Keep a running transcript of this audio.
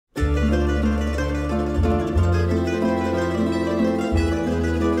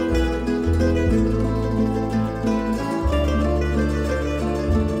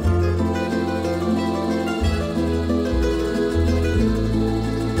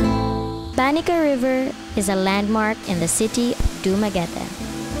Banica River is a landmark in the city of Dumaguete.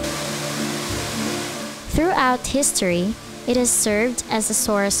 Throughout history, it has served as a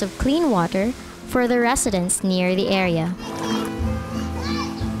source of clean water for the residents near the area.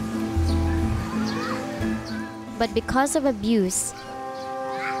 But because of abuse,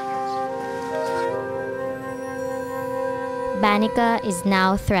 Banica is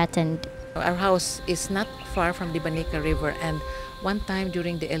now threatened. Our house is not far from the Banica River, and one time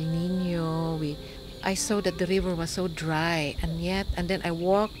during the El Nino, I saw that the river was so dry, and then I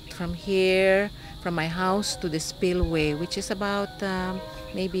walked from here, from my house to the spillway, which is about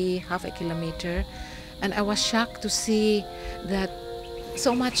maybe half a kilometer, and I was shocked to see that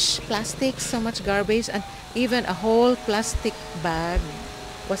so much plastic, so much garbage, and even a whole plastic bag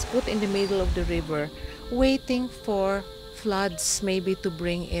was put in the middle of the river, waiting for floods maybe to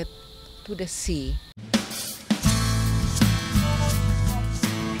bring it to the sea.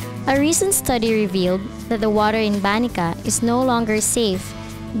 A recent study revealed that the water in Banica is no longer safe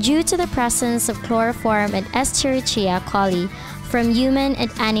due to the presence of chloroform and Escherichia coli from human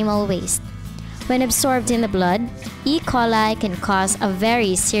and animal waste. When absorbed in the blood, E. coli can cause a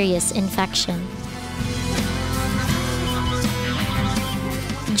very serious infection.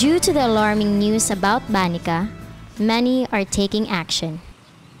 Due to the alarming news about Banica, many are taking action.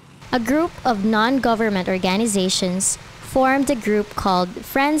 A group of non-government organizations formed a group called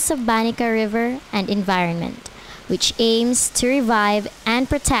Friends of Banica River and Environment, which aims to revive and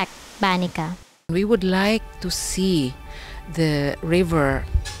protect Banica. We would like to see the river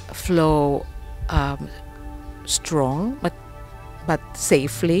flow strong, but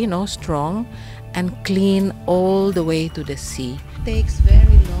safely, strong and clean all the way to the sea. It takes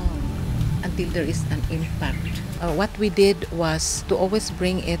very long until there is an impact. What we did was to always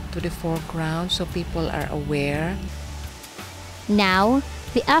bring it to the foreground so people are aware. Now,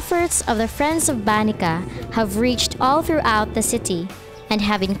 the efforts of the Friends of Banica have reached all throughout the city and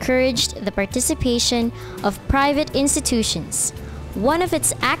have encouraged the participation of private institutions. One of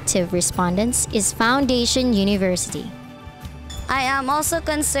its active respondents is Foundation University. I am also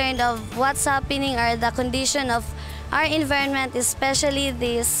concerned of what's happening or the condition of our environment, especially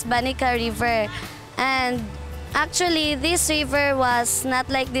this Banica River. And actually, this river was not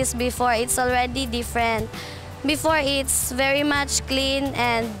like this before. It's already different. Before, it's very much clean,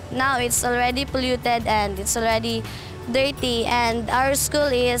 and now it's already polluted and it's already dirty. And our school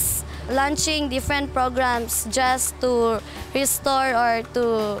is launching different programs just to restore or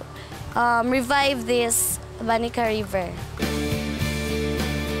to revive this Banica River.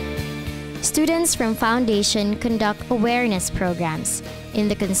 Students from Foundation conduct awareness programs in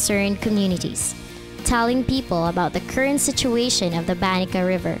the concerned communities, telling people about the current situation of the Banica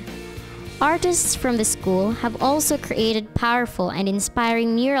River. Artists from the school have also created powerful and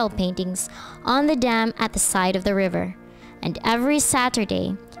inspiring mural paintings on the dam at the side of the river, and every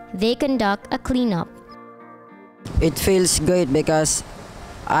Saturday, they conduct a cleanup. It feels great because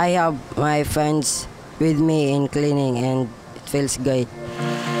I have my friends with me in cleaning, and it feels great.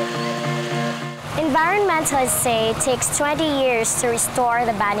 Environmentalists say it takes 20 years to restore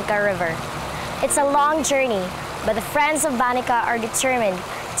the Banica River. It's a long journey, but the Friends of Banica are determined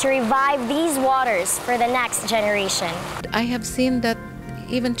to revive these waters for the next generation. I have seen that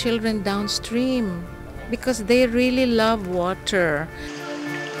even children downstream, because they really love water.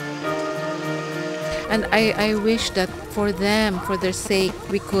 And I wish that for them, for their sake,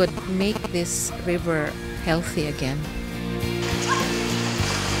 we could make this river healthy again.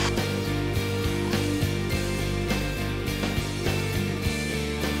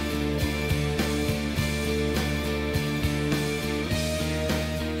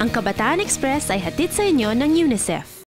 Ang Kabataan Express ay hatid sa inyo ng UNICEF.